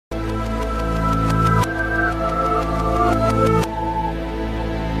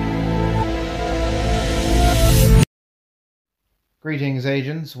Greetings,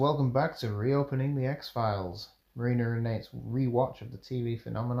 agents. Welcome back to Reopening the X-Files. Marina and Nate's rewatch of the TV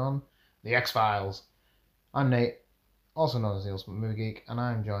phenomenon, The X-Files. I'm Nate, also known as the Ultimate Movie Geek, and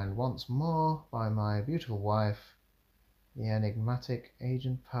I'm joined once more by my beautiful wife, the enigmatic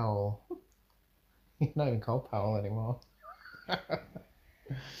Agent Powell. You're not even called Powell anymore.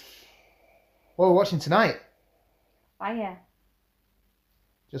 What are we watching tonight? Fire.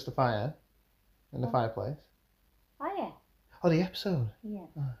 Just a fire in the fireplace. Fire. Oh, the episode. Yeah.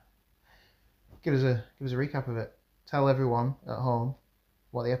 Give us a recap of it. Tell everyone at home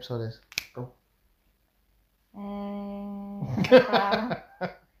what the episode is. Go. Well,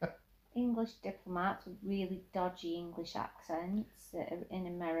 English diplomats with really dodgy English accents that are in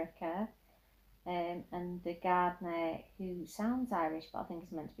America, and the gardener who sounds Irish but I think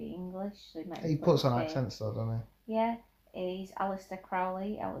he's meant to be English. So He puts on accents though, doesn't he? Yeah, he's Alistair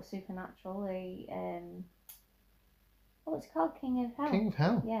Crowley out of Supernatural. What's it called? King of Hell. King of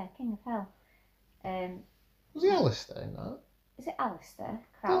Hell. Yeah, King of Hell. Was he Alistair in that? Is it Alistair I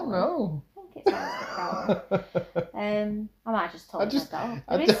Crowley? don't know. I think it's Alistair Crowley. I might have just told myself.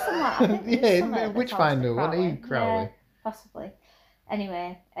 I Is Witchfinder, wasn't he? Crowley. Yeah, possibly.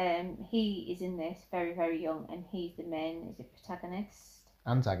 Anyway, he is in this very, very young, and he's the main, is it protagonist?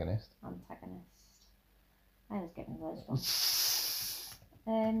 Antagonist. I was getting those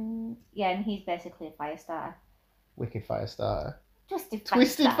wrong. Yeah, and he's basically a fire starter. Wicked fire starter. Twisted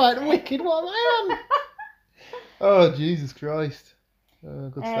fire. Wicked one, man. Oh, Jesus Christ.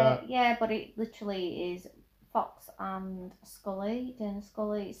 Good start. Yeah, but it literally is Fox and Scully, Dana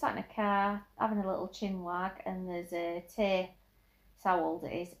Scully, sat in a car, having a little chin wag, and there's a tape. That's how old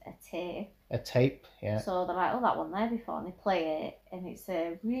it is, a tape. A tape, yeah. So they're like, oh, that one there before, and they play it, and it's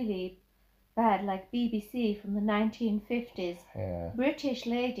a really bad, like BBC from the 1950s. Yeah. British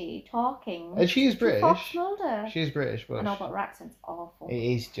lady talking. And she is British. Fox Mulder. She is British, but I know, but her accent's awful. it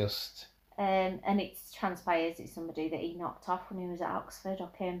is just. And it transpires it's somebody that he knocked off when he was at Oxford or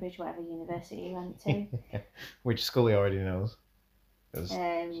Cambridge, whatever university he went to. Which Scully already knows. Because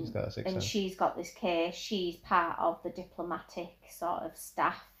she's got a sixth and sense. she's got this case. She's part of the diplomatic sort of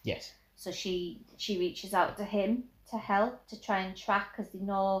staff. Yes. So she reaches out to him to help, to try and track, because they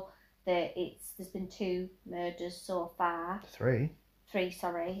know that there's been 2 murders so far. 3,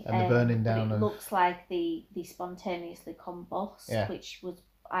 sorry. And the burning down but it of... looks like they spontaneously combust, Yeah. which was,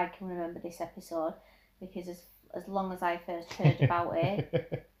 I can remember this episode, because as long as I first heard about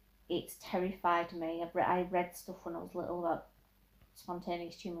it, it's terrified me. I read stuff when I was little about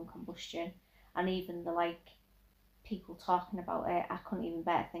spontaneous human combustion, and even the people talking about it, I couldn't even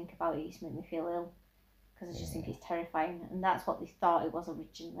bear to think about it. It used to make me feel ill, because I just think it's terrifying, and that's what they thought it was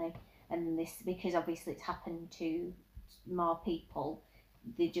originally. And this, because obviously it's happened to more people,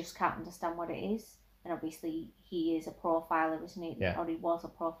 they just can't understand what it is. And obviously he is a profiler, isn't he? Yeah. Or he was a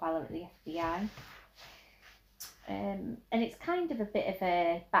profiler at the FBI. And it's kind of a bit of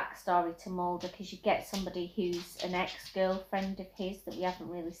a backstory to Mulder, because you get somebody who's an ex-girlfriend of his that we haven't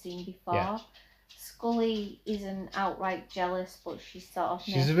really seen before. Yeah. Scully isn't outright jealous, but she's sort of...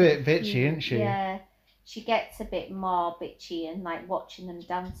 She's a bit bitchy, isn't she? Yeah. She gets a bit more bitchy, and watching them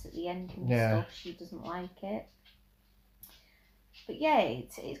dance at the end and stuff, she doesn't like it. But yeah,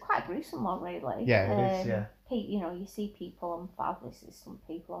 it's quite a gruesome one, really. Yeah, it is, yeah. You see people on fire, obviously some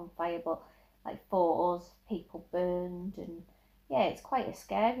people on fire, but photos of people burned, and yeah, it's quite a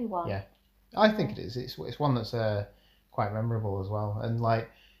scary one. Yeah, I think it is. It's one that's quite memorable as well, and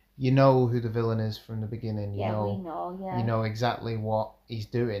you know who the villain is from the beginning. We know. Yeah, you know exactly what he's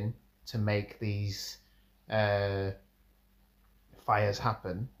doing to make these fires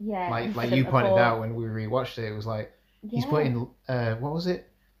happen. Yeah, like you pointed out when we rewatched it, it was he's putting what was it?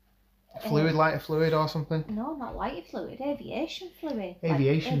 Lighter fluid or something? No, not lighter fluid, aviation fluid.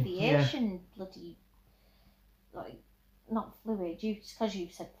 Aviation, bloody, not fluid, because you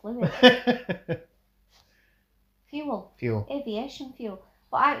said fluid. Fuel. Aviation fuel.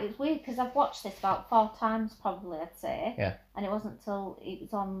 But it's weird, because I've watched this about 4 times probably, I'd say. Yeah. And it wasn't until it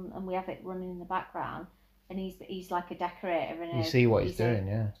was on and we have it running in the background, and he's like a decorator and you see what he's doing,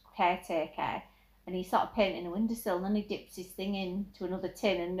 yeah. Caretaker. And he's sort of painting a windowsill, and then he dips his thing into another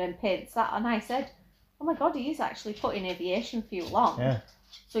tin and then paints that. And I said, oh my God, he is actually putting aviation fuel on. Yeah.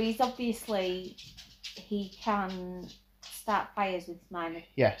 So he's obviously, he can start fires with his mind.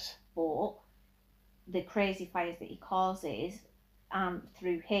 Yes. But the crazy fires that he causes,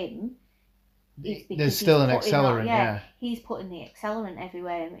 through him, there's still an accelerant, yeah. He's putting the accelerant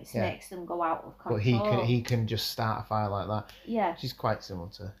everywhere, and it makes them go out of control. But he can just start a fire like that. Yeah. She's quite similar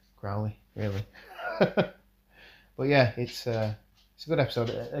to Crowley, really. But yeah, it's a good episode.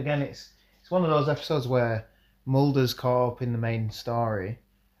 Again, it's one of those episodes where Mulder's caught up in the main story,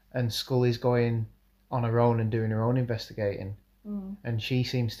 and Scully's going on her own and doing her own investigating, and she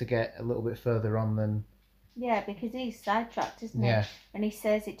seems to get a little bit further on than. Yeah, because he's sidetracked, isn't he? Yeah. And he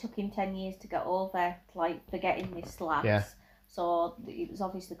says it took him 10 years to get over, like, forgetting this lass. Yeah. So it was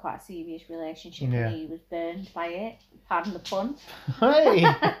obviously quite a serious relationship, Yeah. and he was burned by it. Pardon the pun. Hey!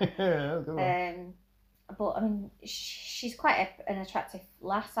 Good one. But I mean, she's quite an attractive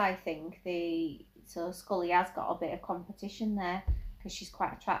lass, I think. So Scully has got a bit of competition there because she's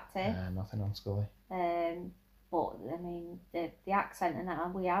quite attractive. Nothing on Scully. But I mean, the accent and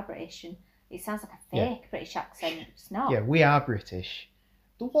that, we are British, and it sounds like a fake British accent. It's not. Yeah, we are British.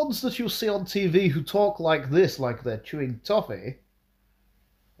 The ones that you see on TV who talk like this, like they're chewing toffee,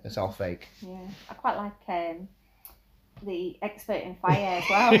 it's all fake. Yeah, I quite like the expert in fire as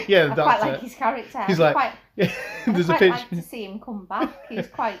well. Yeah, I quite like his character. He's like, there's a picture. Like to see him come back. He's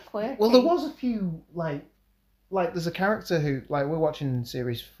quite quirky. Well, there was a few like there's a character who we're watching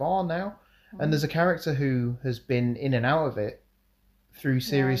series 4 now, and there's a character who has been in and out of it through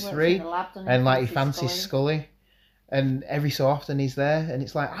series 3, and he fancies Scully. And every so often he's there, and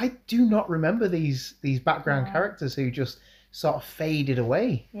it's like, I do not remember these background characters who just sort of faded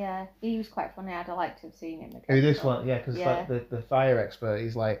away. Yeah, he was quite funny. I'd like to have seen him. Who, this one? Yeah, because like the fire expert,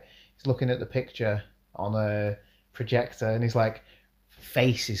 he's looking at the picture on a projector, and he's like,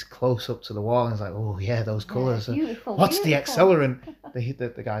 face is close up to the wall, and he's like, oh yeah, those colours. Beautiful. What's the accelerant?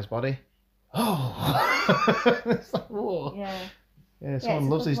 The guy's body. Oh. It's like, whoa. Yeah. Yeah, someone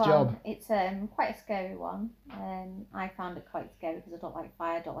loves his job. It's quite a scary one. I found it quite scary because I don't like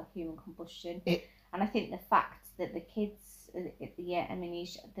fire, I don't like human combustion. And I think the fact that the kids, I mean,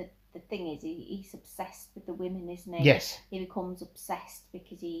 the thing is, he's obsessed with the women, isn't he? Yes. He becomes obsessed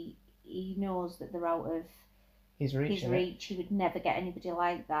because he knows that they're out of his reach. He would never get anybody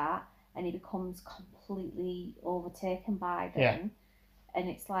like that, and he becomes completely overtaken by them. Yeah. And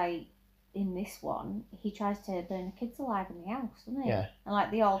it's like, in this one, he tries to burn the kids alive in the house, doesn't he? Yeah. And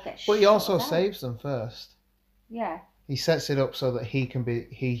like they all get shot. But he also saves them first. Yeah. He sets it up so that he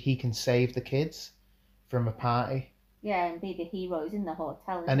can save the kids from a party. Yeah, and be the hero. He's in the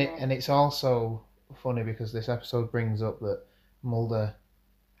hotel. And it's also funny because this episode brings up that Mulder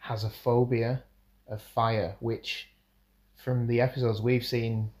has a phobia of fire, which from the episodes we've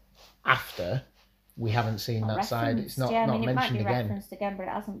seen after, we haven't seen that side. It's not mentioned again. It might be referenced again, but it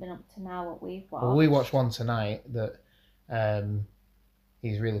hasn't been up to now what we've watched. Well, we watched one tonight that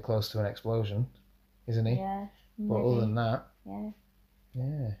he's really close to an explosion, isn't he? Yeah. But other than that,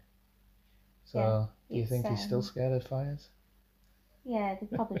 yeah. So, do you think he's still scared of fires? Yeah, they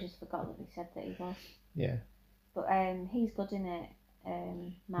probably just forgot that they said that he was. Yeah. But he's good in it.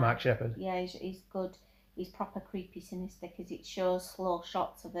 Mark Sheppard. Yeah, he's good. He's proper creepy, sinister because it shows slow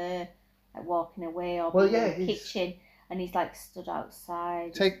shots of her like walking away or in the kitchen, and he's like stood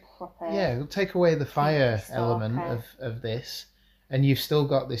outside. Take away the fire element of this, and you've still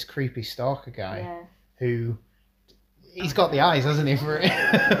got this creepy stalker guy who he's got the eyes, hasn't he? For it.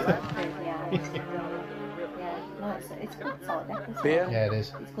 No, it's good solid episode. Yeah, it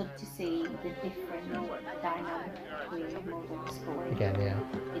is. It's good to see the different dynamic between Mulder and Scully.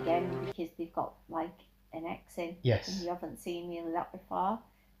 Again, because they've got like an ex in. Yes. And you haven't seen really that before.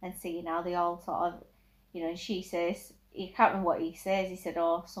 And seeing how they all sort of, and she says, you can't remember what he says. He said,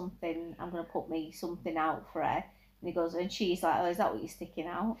 something, I'm going to put me something out for her. And he goes, and she's like, is that what you're sticking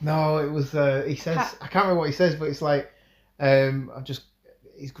out? No, it was, he says, I can't remember what he says, but it's like,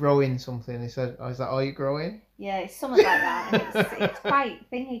 he's growing something. He said, is that all you're growing? Yeah, it's something like that. And it's quite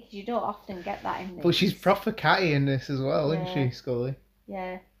thingy because you don't often get that in this. But she's proper catty in this as well, isn't she, Scully?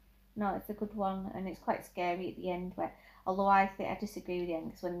 Yeah. No, it's a good one. And it's quite scary at the end where, although I disagree with the end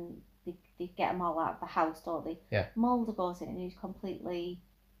because when they get them all out of the house, don't they? Yeah. Mulder goes in and he's completely...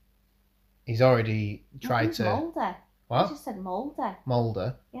 He's already tried to... Mulder. What? I just said Mulder.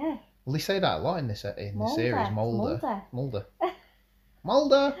 Mulder? Yeah. Well, they say that a lot in this series. Mulder.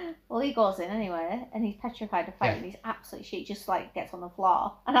 Mulder. Well, he goes in anyway, and he's petrified of fighting. He's absolutely shit. Just like gets on the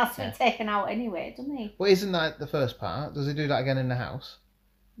floor and has to be taken out anyway, doesn't he? Well, isn't that the first part? Does he do that again in the house?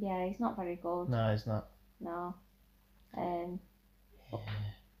 Yeah, he's not very good. No, he's not. No.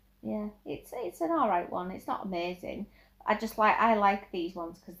 Yeah, it's an alright one. It's not amazing. I like these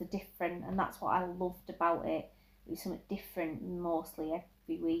ones because they're different, and that's what I loved about it. It was something different mostly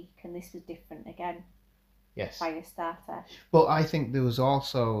every week, and this was different again. Yes. Firestarter. But I think there was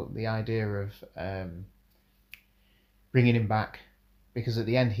also the idea of bringing him back, because at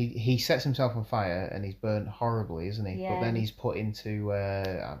the end he sets himself on fire and he's burnt horribly, isn't he? Yeah. But then he's put into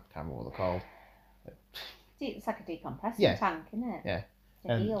I can't remember what they're called. It's like a decompressing tank, isn't it?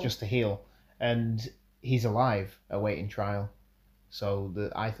 Yeah. Just to heal. And he's alive, awaiting trial. So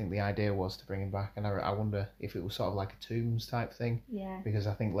I think the idea was to bring him back, and I wonder if it was sort of like a Tombs type thing. Yeah. Because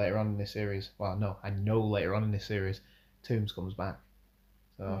I think later on in this series, well, no, I know later on in this series, Tombs comes back.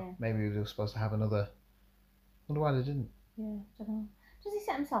 So Yeah. maybe we were supposed to have another. Wonder why they didn't. Yeah, I don't know. Does he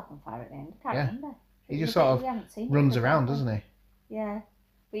set himself on fire at the end? I can't Yeah. remember. He just sort of runs around, doesn't he? Yeah.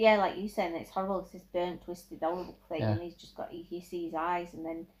 But yeah, like you saying, it's horrible. It's this burnt, twisted, horrible thing, Yeah. and he's just got, you see his eyes, and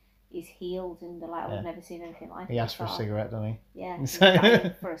then he's healed, and they're like, oh, Yeah. we've never seen anything like it. He asks for a cigarette, doesn't he? Yeah, he's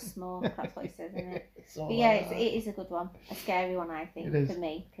dying for a smoke, that's what he says, isn't it? But yeah, it is a good one. A scary one, I think, for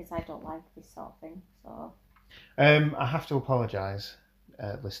me, because I don't like this sort of thing. So. I have to apologise,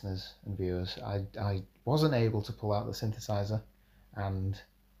 listeners and viewers. I wasn't able to pull out the synthesizer and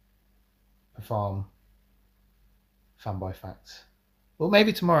perform fanboy facts. Well,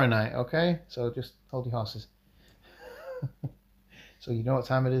 maybe tomorrow night, okay? So just hold your horses. So you know what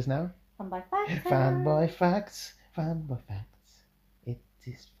time it is now? Fanboy facts. Fanboy facts. Fanboy facts. It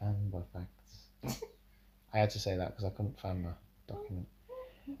is fanboy facts. I had to say that because I couldn't find the document.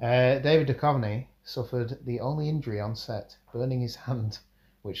 David Duchovny suffered the only injury on set, burning his hand,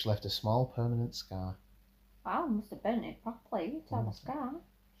 which left a small permanent scar. Wow, must have burnt it properly. You tell the scar.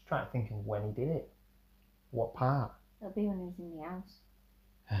 Just trying to think of when he did it. What part? It'll be when he's in the house.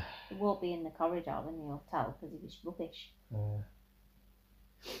 It won't be in the corridor in the hotel because it was rubbish.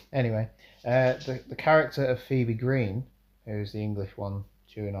 Anyway, the character of Phoebe Green, who's the English one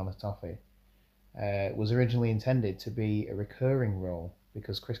chewing on a toffee, was originally intended to be a recurring role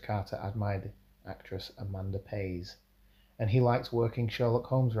because Chris Carter admired actress Amanda Pays, and he liked working Sherlock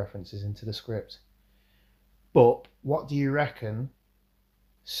Holmes references into the script. But what do you reckon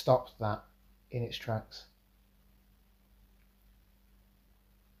stopped that in its tracks?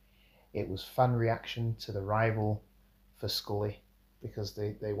 It was fan reaction to the rival for Scully, because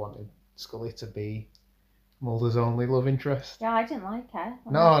they wanted Scully to be Mulder's only love interest. Yeah, I didn't like her.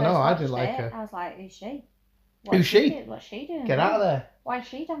 I didn't like her. I was like, who's she? Who's she? What's she doing? Get out of there. Why is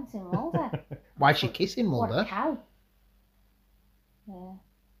she dancing with Mulder? Why is she kissing Mulder? What a cow.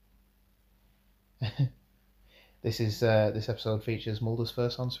 Yeah. This episode features Mulder's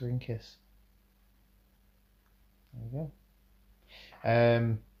first on-screen kiss. There you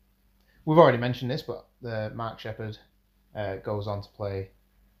go. We've already mentioned this, but Mark Sheppard goes on to play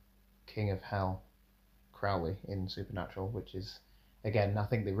King of Hell, Crowley, in Supernatural, which is, again, I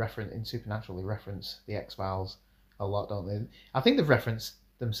think in Supernatural they reference the X-Files a lot, don't they? I think they've referenced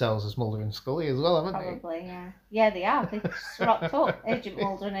themselves as Mulder and Scully as well, haven't they? Probably, yeah. Yeah, they are. They've just rocked up Agent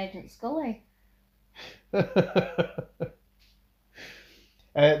Mulder and Agent Scully. The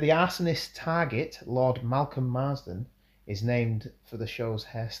arsonist target, Lord Malcolm Marsden, is named for the show's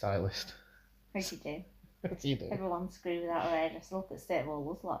hairstylist. Yes, you do. You do. Everyone's screwed without her hair. Just look at State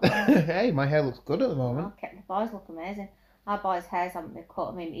Mulder's lot. Hey, my hair looks good at the moment. Okay, the boys look amazing. Our boys' hairs haven't been cut.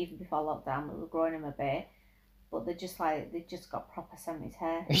 I mean, even before lockdown, we were growing them a bit. But they're just like, they've just got proper 70s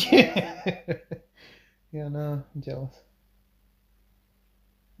hair. Yeah, no, I'm jealous.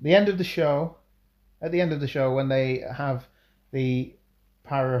 At the end of the show, when they have the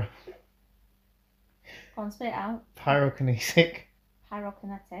Go on, spit it out. pyrokinetic.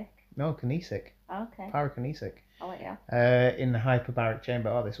 Pyrokinetic. No, kinesic. Okay. Pyrokinetic. I'll let you. In the hyperbaric chamber.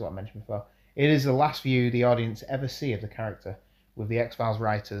 Oh, this is what I mentioned before. It is the last view the audience ever see of the character, with the X-Files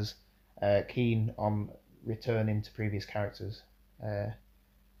writers keen on returning to previous characters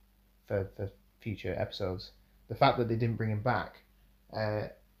for future episodes. The fact that they didn't bring him back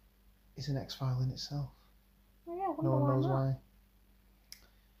is an X-File in itself. Oh, yeah, No one knows why.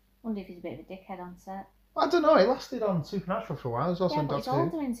 Wonder if he's a bit of a dickhead on set. I don't know. He lasted on Supernatural for a while. He was also Yeah, on but he's Doctor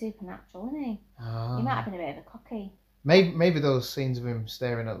Who. older in Supernatural, isn't he? Ah. He might have been a bit of a cocky. Maybe those scenes of him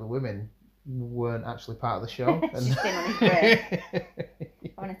staring at the women weren't actually part of the show. It's just been on his break.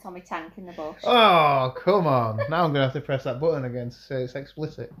 Having a Tommy Tank in the bush. Oh, come on. Now I'm going to have to press that button again to say it's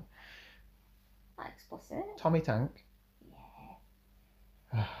explicit. Not explicit. Tommy Tank.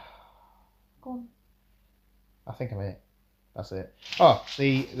 Yeah. Go on. I think I'm it. That's it. Oh,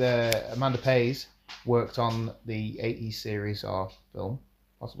 the Amanda Pays worked on the 80s series or film,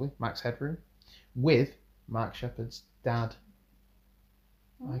 possibly, Max Headroom, with Mark Sheppard's dad.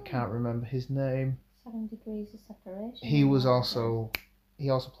 I can't remember his name. 7 Degrees of Separation. He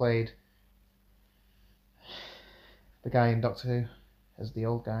also played the guy in Doctor Who as the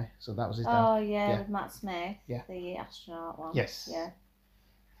old guy, so that was his dad. Oh, yeah, with Matt Smith. Yeah. The astronaut one. Yes. Yeah.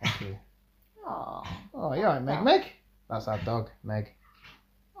 Thank you. Oh. Oh, you alright, Meg? Meg? That's our dog, Meg.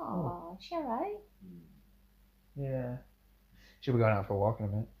 Oh, is she alright? Yeah. She'll be going out for a walk in a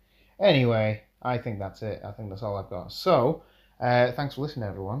minute. Anyway, I think that's it. I think that's all I've got. So, thanks for listening,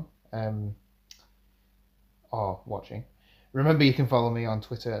 everyone. or watching. Remember, you can follow me on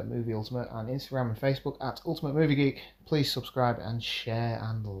Twitter at Movie Ultimate and Instagram and Facebook at Ultimate Movie Geek. Please subscribe and share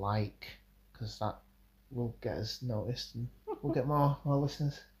and like, because that will get us noticed and we'll get more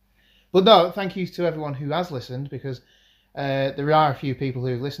listeners. But no, thank you to everyone who has listened, because there are a few people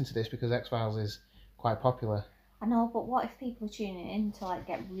who listen to this because X-Files is quite popular. I know, but what if people are tuning in to like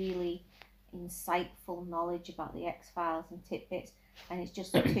get really insightful knowledge about the X-Files and tidbits, and it's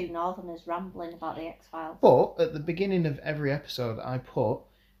just the two Northerners rambling about the X-Files? But at the beginning of every episode, I put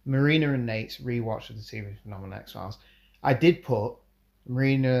Marina and Nate's rewatch of the TV phenomenon X-Files. I did put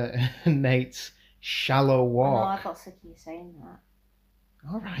Marina and Nate's shallow walk. I know, I got sick of you saying that.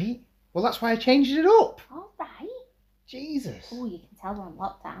 All right. Well, that's why I changed it up. All right. Jesus. Oh, you can tell we're on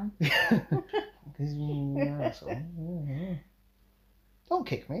lockdown. Because you're an asshole. Don't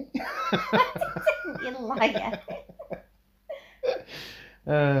kick me. You liar.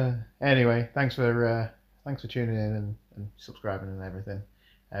 Anyway, thanks for tuning in and subscribing and everything.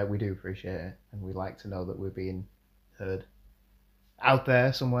 We do appreciate it, and we like to know that we're being heard out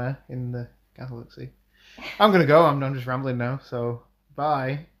there somewhere in the galaxy. I'm gonna go. I'm just rambling now. So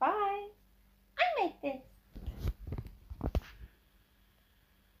bye. Bye. I made this.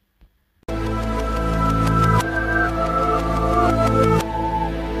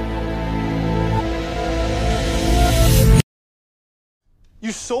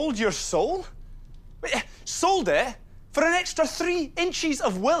 You sold your soul? Wait, sold it? For an extra 3 inches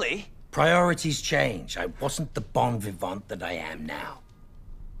of willy? Priorities change. I wasn't the bon vivant that I am now.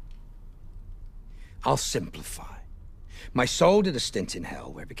 I'll simplify. My soul did a stint in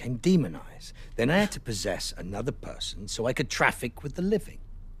hell where it became demonized. Then I had to possess another person so I could traffic with the living.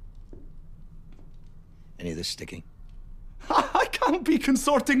 Any of this sticking? I can't be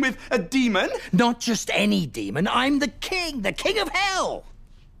consorting with a demon. Not just any demon. I'm the king of hell.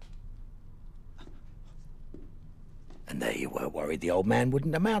 And there you were, worried the old man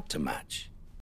wouldn't amount to much.